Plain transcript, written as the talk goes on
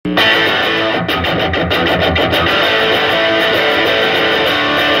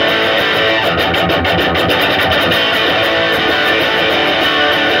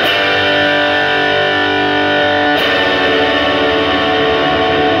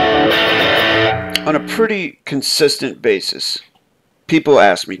On a pretty consistent basis, people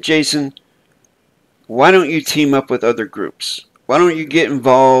ask me, Jason, why don't you team up with other groups? Why don't you get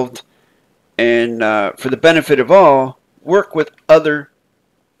involved and, for the benefit of all, work with other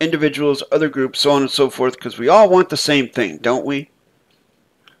individuals, other groups, so on and so forth, because we all want the same thing, don't we?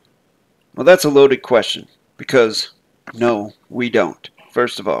 Well, that's a loaded question, because no, we don't,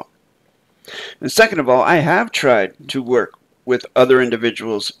 first of all. And second of all, I have tried to work with other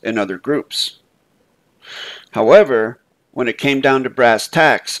individuals and other groups. However, when it came down to brass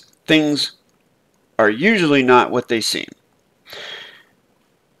tacks, things are usually not what they seem.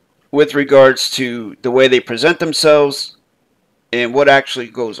 With regards to the way they present themselves and what actually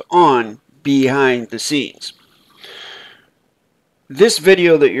goes on behind the scenes. This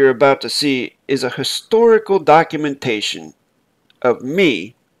video that you're about to see is a historical documentation of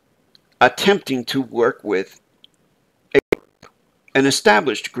me attempting to work with an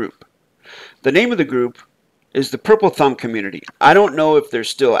established group. The name of the group is the Purple Thumb Community. I don't know if they're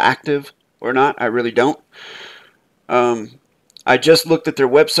still active or not. I really don't. I just looked at their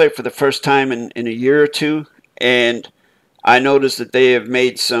website for the first time in a year or two, and I noticed that they have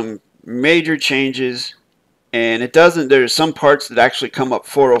made some major changes, and it doesn't, there's some parts that actually come up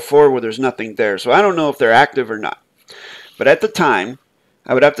 404 where there's nothing there. So I don't know if they're active or not. But at the time,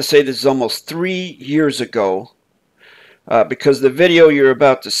 I would have to say this is almost 3 years ago, because the video you're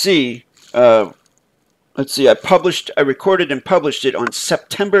about to see, let's see, I recorded and published it on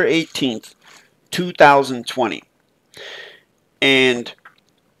September 18th, 2020. And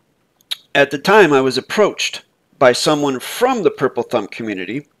at the time, I was approached by someone from the Purple Thumb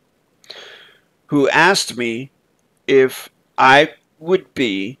community who asked me if I would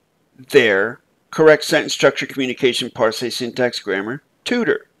be their correct sentence structure, communication, parse, syntax, grammar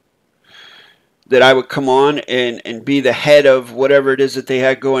tutor. That I would come on and be the head of whatever it is that they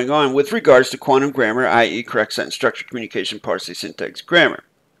had going on with regards to quantum grammar, i.e. correct sentence structure, communication, parse, syntax, grammar.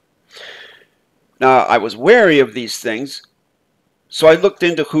 Now, I was wary of these things, so I looked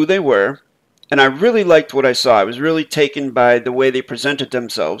into who they were, and I really liked what I saw. I was really taken by the way they presented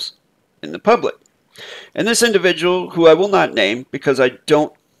themselves in the public. And this individual, who I will not name because I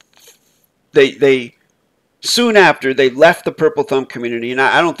don't, they soon after, they left the Purple Thumb community, and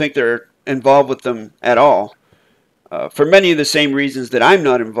I don't think they're involved with them at all, for many of the same reasons that I'm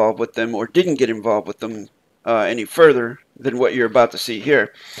not involved with them or didn't get involved with them any further than what you're about to see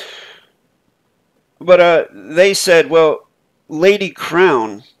here. But they said, well, Lady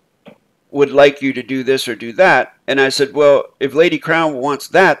Crown would like you to do this or do that. And I said, well, if Lady Crown wants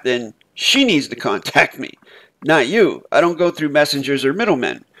that, then she needs to contact me, not you. I don't go through messengers or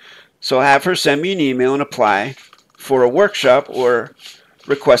middlemen. So have her send me an email and apply for a workshop or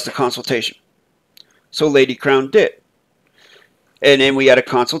request a consultation. So Lady Crown did. And then we had a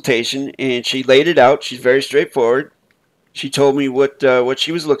consultation, and she laid it out. She's very straightforward. She told me what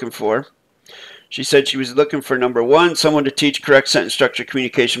she was looking for. She said she was looking for, number one, someone to teach correct sentence structure,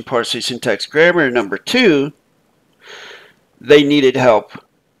 communication, parse, syntax, grammar. And number two, they needed help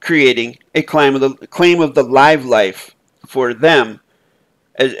creating a claim of the live life for them,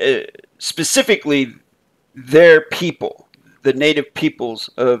 specifically their people, the native peoples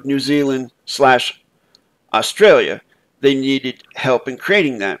of New Zealand / Australia. They needed help in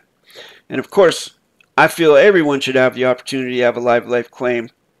creating that. And of course, I feel everyone should have the opportunity to have a live life claim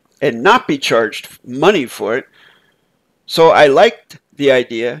and not be charged money for it. So I liked the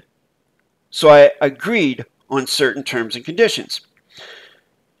idea, so I agreed on certain terms and conditions.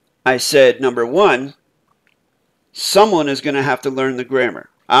 I said, number one, someone is going to have to learn the grammar.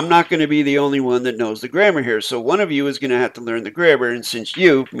 I'm not going to be the only one that knows the grammar here, so one of you is going to have to learn the grammar, and since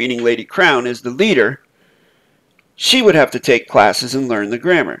you, meaning Lady Crown, is the leader, she would have to take classes and learn the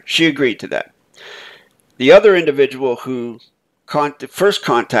grammar. She agreed to that. The other individual who first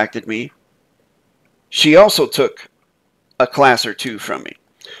contacted me, she also took a class or two from me.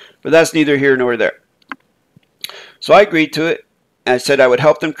 But that's neither here nor there. So I agreed to it. I said I would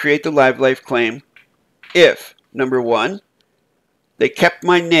help them create the live life claim if, number one, they kept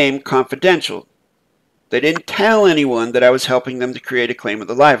my name confidential. They didn't tell anyone that I was helping them to create a claim of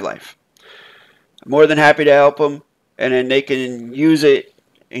the live life. I'm more than happy to help them, and then they can use it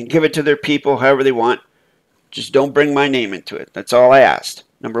and give it to their people however they want. Just don't bring my name into it. That's all I asked,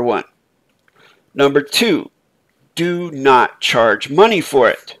 number one. Number two, do not charge money for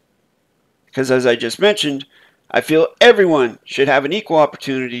it. Because as I just mentioned, I feel everyone should have an equal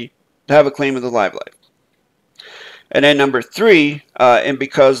opportunity to have a claim of the live life. And then number 3, and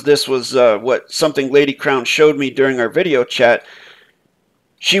because this was something Lady Crown showed me during our video chat,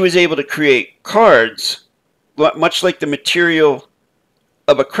 she was able to create cards, much like the material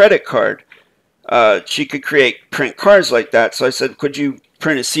of a credit card. She could print cards like that. So I said, could you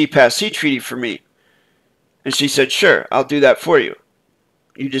print a C-Pass-C treaty for me? And she said, sure, I'll do that for you.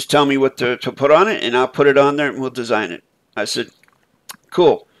 You just tell me what to put on it, and I'll put it on there, and we'll design it. I said,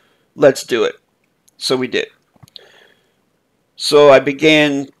 cool, let's do it. So we did. So I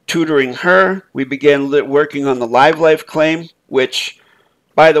began tutoring her. We began working on the Live Life claim, which,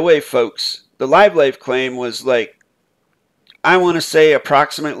 by the way, folks, the Live Life claim was like, I want to say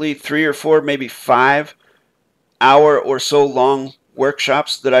approximately 3 or 4, maybe 5 hour or so long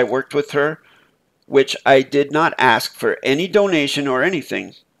workshops that I worked with her, which I did not ask for any donation or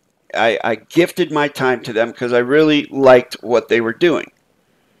anything. I gifted my time to them because I really liked what they were doing.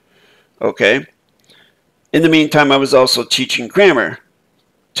 Okay. In the meantime, I was also teaching grammar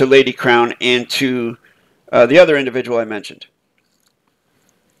to Lady Crown and to the other individual I mentioned.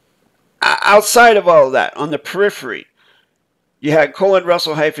 Outside of all of that, on the periphery, you had :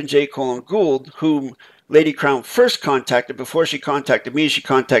 Russell-J : Gould, whom Lady Crown first contacted. Before she contacted me, she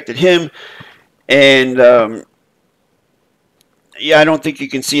contacted him. And yeah, I don't think you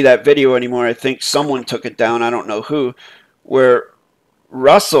can see that video anymore. I think someone took it down. I don't know who. Where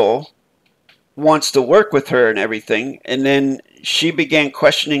Russell wants to work with her and everything. And then she began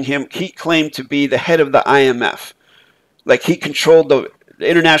questioning him. He claimed to be the head of the IMF. Like he controlled the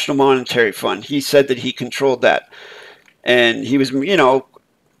International Monetary Fund. He said that he controlled that. And he was, you know,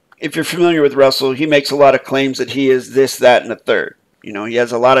 if you're familiar with Russell, he makes a lot of claims that he is this, that, and the third. You know, he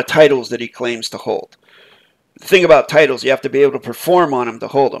has a lot of titles that he claims to hold. The thing about titles, you have to be able to perform on them to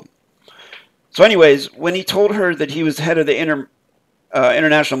hold them. So anyways, when he told her that he was the head of the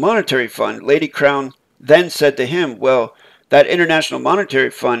International Monetary Fund, Lady Crown then said to him, well, that International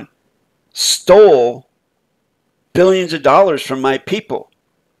Monetary Fund stole billions of dollars from my people.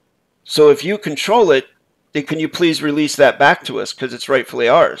 So if you control it, then can you please release that back to us because it's rightfully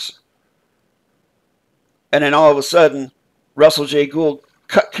ours? And then all of a sudden, Russell J. Gould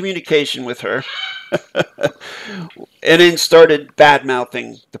cut communication with her and then started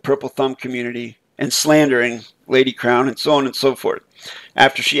bad-mouthing the Purple Thumb community and slandering Lady Crown and so on and so forth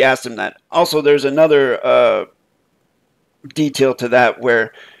after she asked him that. Also, there's another detail to that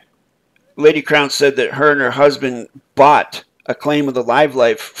where Lady Crown said that her and her husband bought a claim of the Live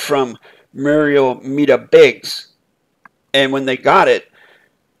Life from Muriel Mita Biggs. And when they got it,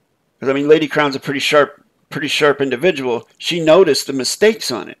 because I mean, Lady Crown's a pretty sharp individual, she noticed the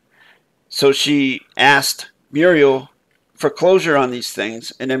mistakes on it. So she asked Muriel for closure on these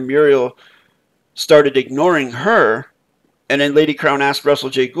things, and then Muriel started ignoring her, and then Lady Crown asked Russell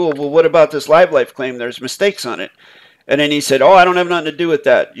J. Gould, well, what about this Live Life claim? There's mistakes on it. And then he said, oh, I don't have nothing to do with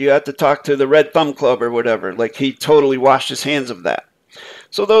that. You have to talk to the Red Thumb Club or whatever. Like, he totally washed his hands of that.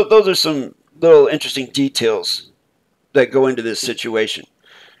 So those are some little interesting details that go into this situation.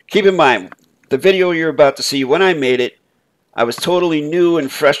 Keep in mind, the video you're about to see, when I made it, I was totally new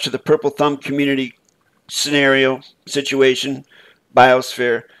and fresh to the Purple Thumb community scenario, situation,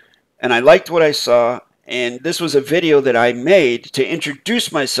 biosphere, and I liked what I saw, and this was a video that I made to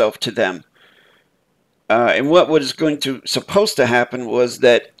introduce myself to them. And what was supposed to happen was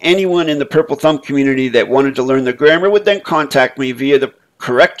that anyone in the Purple Thumb community that wanted to learn the grammar would then contact me via the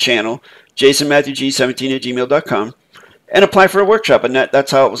correct channel, jasonmatthewg17@gmail.com, and apply for a workshop, and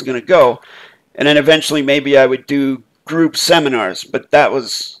that's how it was going to go. And then eventually maybe I would do group seminars, but that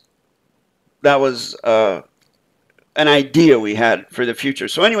was an idea we had for the future.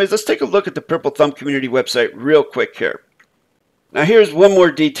 So anyways, let's take a look at the Purple Thumb community website real quick here. Now here's one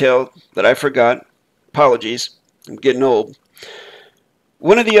more detail that I forgot. Apologies, I'm getting old.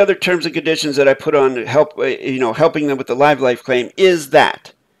 One of the other terms and conditions that I put on to help, helping them with the Live Life claim is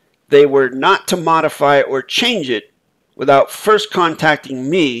that they were not to modify or change it without first contacting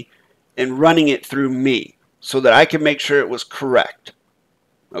me and running it through me so that I could make sure it was correct.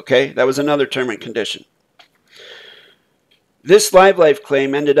 Okay, that was another term and condition. This Live Life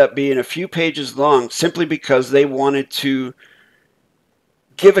claim ended up being a few pages long simply because they wanted to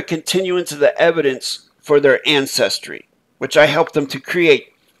give a continuance of the evidence for their ancestry, which I helped them to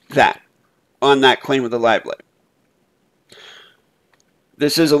create that on that claim of the Live Life.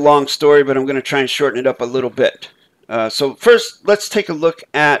 This is a long story, but I'm going to try and shorten it up a little bit. So first, let's take a look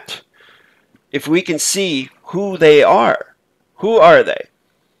at if we can see who they are. Who are they?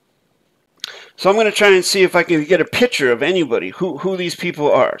 So I'm going to try and see if I can get a picture of anybody, who these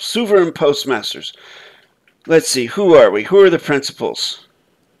people are. Sovereign postmasters. Let's see, who are we? Who are the principals?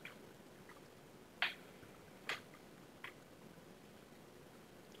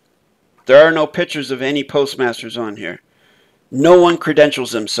 There are no pictures of any postmasters on here. No one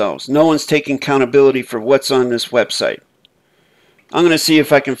credentials themselves. No one's taking accountability for what's on this website. I'm going to see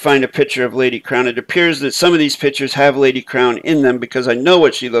if I can find a picture of Lady Crown. It appears that some of these pictures have Lady Crown in them because I know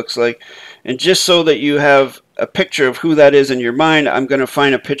what she looks like. And just so that you have a picture of who that is in your mind, I'm going to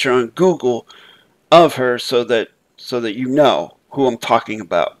find a picture on Google of her so that you know who I'm talking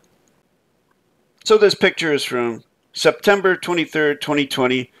about. So this picture is from September 23rd,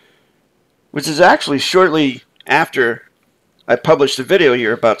 2020, which is actually shortly after I published the video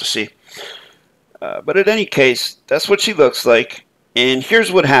you're about to see. But in any case, that's what she looks like. And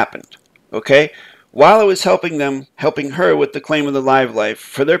here's what happened, okay? While I was helping her with the claim of the live life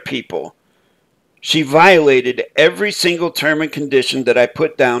for their people, she violated every single term and condition that I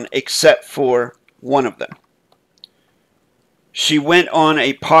put down except for one of them. She went on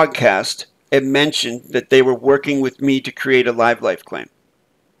a podcast and mentioned that they were working with me to create a live life claim.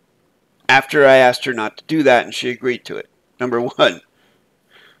 After I asked her not to do that, and she agreed to it. Number one.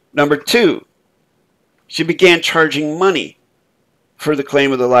 Number two, she began charging money for the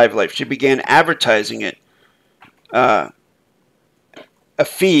claim of the live life. She began advertising it, a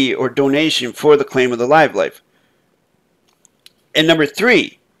fee or donation for the claim of the live life. And number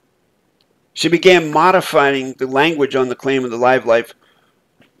three, she began modifying the language on the claim of the live life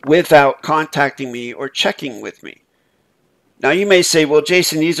without contacting me or checking with me. Now you may say, well,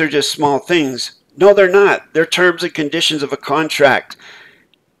 Jason, these are just small things. No, they're not. They're terms and conditions of a contract.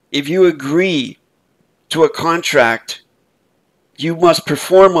 If you agree to a contract, you must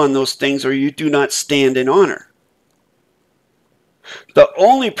perform on those things or you do not stand in honor. The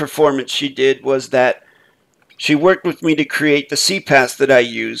only performance she did was that she worked with me to create the CPAS that I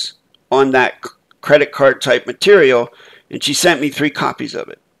use on that credit card type material, and she sent me 3 copies of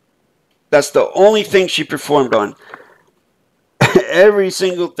it. That's the only thing she performed on. Every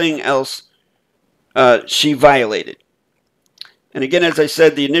single thing else she violated. And again, as I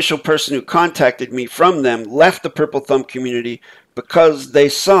said, the initial person who contacted me from them left the Purple Thumb community because they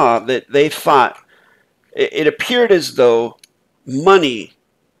saw that they thought it appeared as though money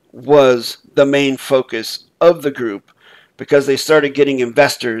was the main focus of the group because they started getting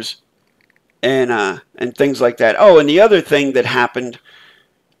investors and things like that. Oh, and the other thing that happened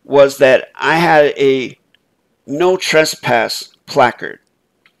was that I had a no trespass placard,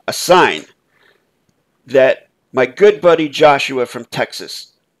 a sign that my good buddy Joshua from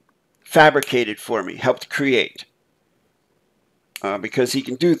Texas fabricated for me, helped create. Because he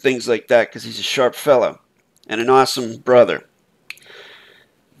can do things like that because he's a sharp fellow and an awesome brother.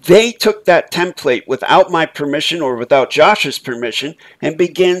 They took that template without my permission or without Josh's permission and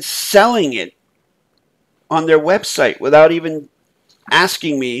began selling it on their website without even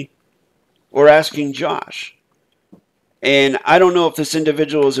asking me or asking Josh. And I don't know if this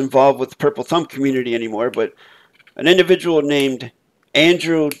individual is involved with the Purple Thumb community anymore, but an individual named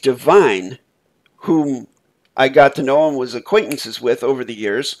DAVID-WYNN, whom I got to know and was acquaintances with over the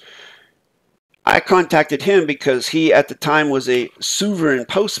years. I contacted him because he at the time was a sovereign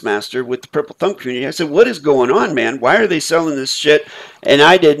postmaster with the Purple Thumb community. I said, what is going on, man? Why are they selling this shit? And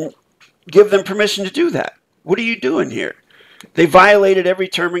I didn't give them permission to do that. What are you doing here? They violated every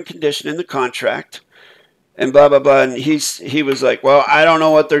term and condition in the contract and blah, blah, blah. And he was like, well, I don't know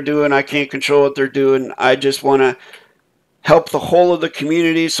what they're doing. I can't control what they're doing. I just want to help the whole of the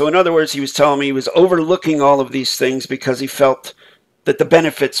community. So in other words, he was telling me he was overlooking all of these things because he felt that the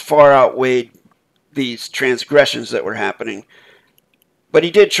benefits far outweighed these transgressions that were happening. But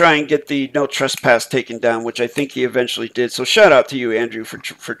he did try and get the no trespass taken down, which I think he eventually did. So shout out to you, Andrew, for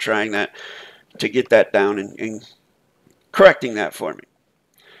trying that, to get that down and correcting that for me.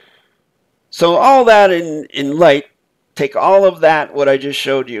 So all that in light, take all of that, what I just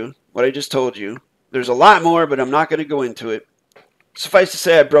showed you, what I just told you. There's a lot more, but I'm not going to go into it. Suffice to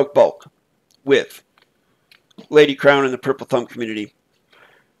say, I broke bulk with Lady Crown and the Purple Thumb community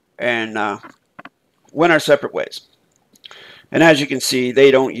and went our separate ways. And as you can see,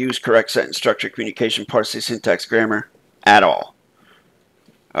 they don't use correct sentence structure, communication, parse, syntax, grammar at all.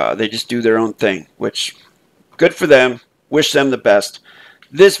 They just do their own thing, which good for them. Wish them the best.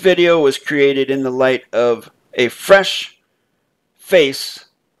 This video was created in the light of a fresh face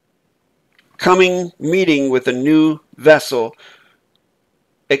meeting with a new vessel,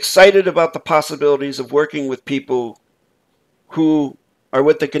 excited about the possibilities of working with people who are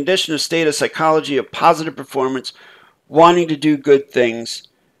with the condition of state of psychology of positive performance, wanting to do good things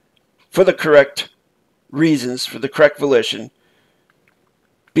for the correct reasons, for the correct volition,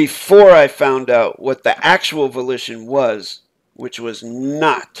 before I found out what the actual volition was, which was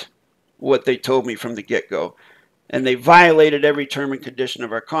not what they told me from the get-go. and they violated every term and condition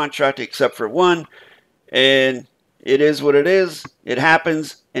of our contract except for one. And it is what it is. It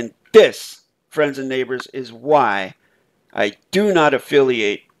happens. And this, friends and neighbors, is why I do not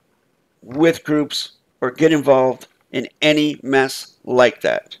affiliate with groups or get involved in any mess like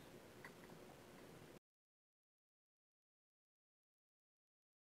that.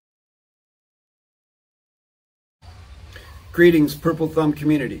 Greetings, Purple Thumb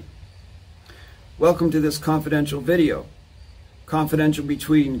community. Welcome to this confidential video, confidential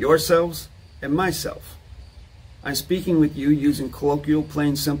between yourselves and myself. I'm speaking with you using colloquial,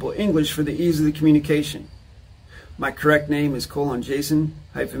 plain, simple English for the ease of the communication. My correct name is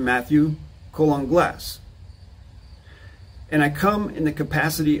Jason-Matthew:Glass. And I come in the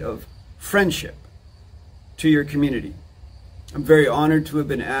capacity of friendship to your community. I'm very honored to have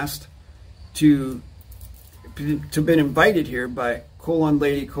been asked to been invited here by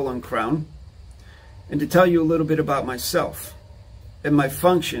Lady Crown, and to tell you a little bit about myself and my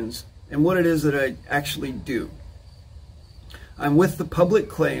functions and what it is that I actually do. I'm with the public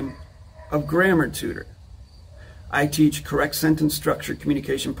claim of Grammar Tutor. I teach correct sentence structure,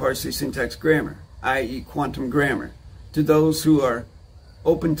 communication, parse, syntax, grammar, i.e. quantum grammar, to those who are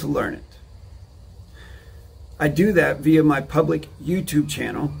open to learn it. I do that via my public YouTube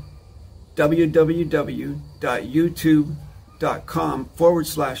channel,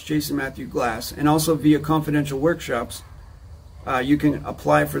 www.youtube.com/Jason-Matthew-Glass, and also via confidential workshops. You can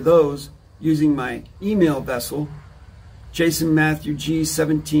apply for those using my email vessel,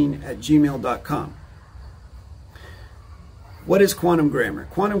 jasonmatthewg17@gmail.com. What is quantum grammar?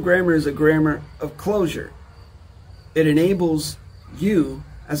 Quantum grammar is a grammar of closure. It enables you,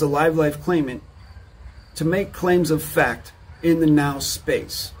 as a live life claimant, to make claims of fact in the now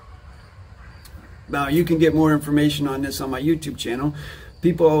space. Now, you can get more information on this on my YouTube channel.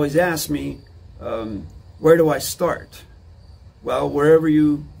 People always ask me, where do I start? Well, wherever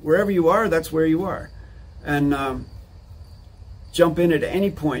you are, that's where you are. And jump in at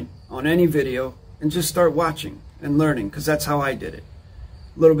any point on any video and just start watching and learning, because that's how I did it.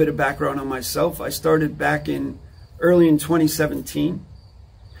 A little bit of background on myself. I started back early in 2017.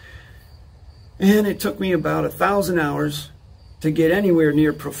 And it took me about 1,000 hours to get anywhere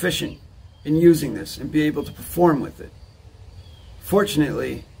near proficient in using this and be able to perform with it.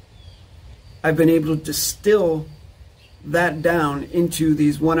 Fortunately, I've been able to distill that down into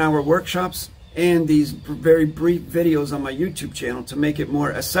these 1-hour workshops and these very brief videos on my YouTube channel to make it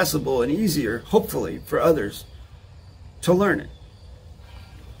more accessible and easier, hopefully, for others to learn it.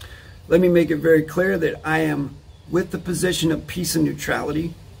 Let me make it very clear that I am with the position of peace and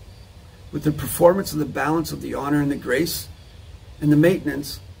neutrality, with the performance of the balance of the honor and the grace, and the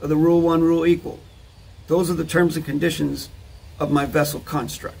maintenance of the Rule 1 Rule Equal. Those are the terms and conditions of my vessel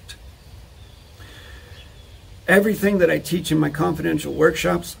construct. Everything that I teach in my confidential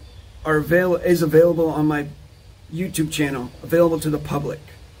workshops is available on my YouTube channel, available to the public.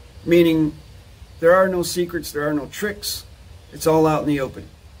 Meaning, there are no secrets, there are no tricks. It's all out in the open.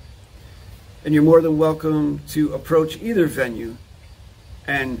 And you're more than welcome to approach either venue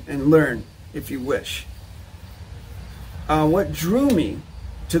and learn if you wish. What drew me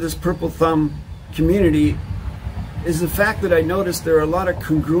to this Purple Thumb community is the fact that I noticed there are a lot of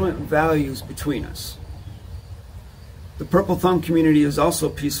congruent values between us. The Purple Thumb community is also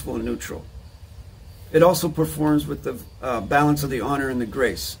peaceful and neutral. It also performs with the balance of the honor and the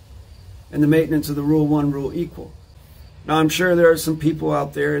grace, and the maintenance of the Rule 1 Rule Equal. Now, I'm sure there are some people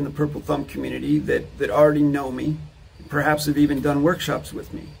out there in the Purple Thumb community that already know me, perhaps have even done workshops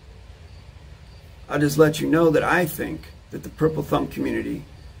with me. I'll just let you know that I think that the Purple Thumb community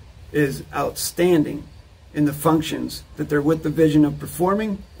is outstanding in the functions that they're with the vision of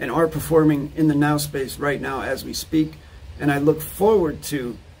performing and are performing in the now space right now as we speak. And I look forward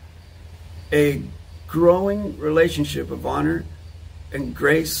to a growing relationship of honor and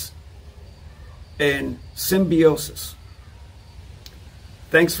grace and symbiosis.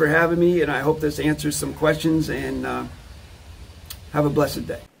 Thanks for having me, and I hope this answers some questions, and have a blessed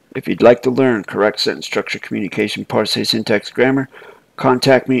day. If you'd like to learn correct sentence structure, communication, parse, syntax, grammar,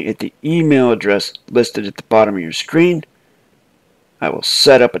 contact me at the email address listed at the bottom of your screen. I will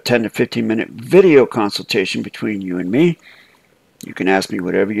set up a 10 to 15 minute video consultation between you and me. You can ask me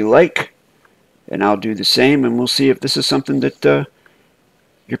whatever you like, and I'll do the same, and we'll see if this is something that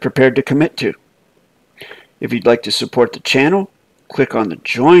you're prepared to commit to. If you'd like to support the channel, click on the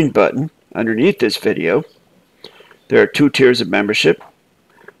Join button underneath this video. There are 2 tiers of membership.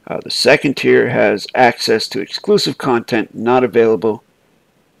 The second tier has access to exclusive content not available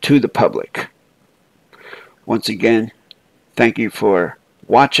to the public. Once again, thank you for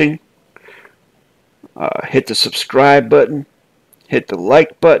watching. Hit the subscribe button, hit the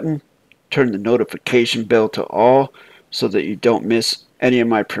like button, turn the notification bell to all so that you don't miss any of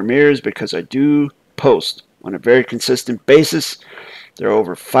my premieres, because I do post on a very consistent basis. There are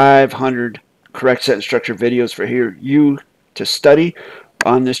over 500 correct sentence structure videos for you to study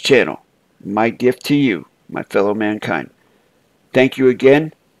on this channel. My gift to you, my fellow mankind. Thank you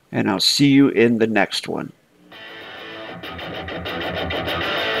again, and I'll see you in the next one.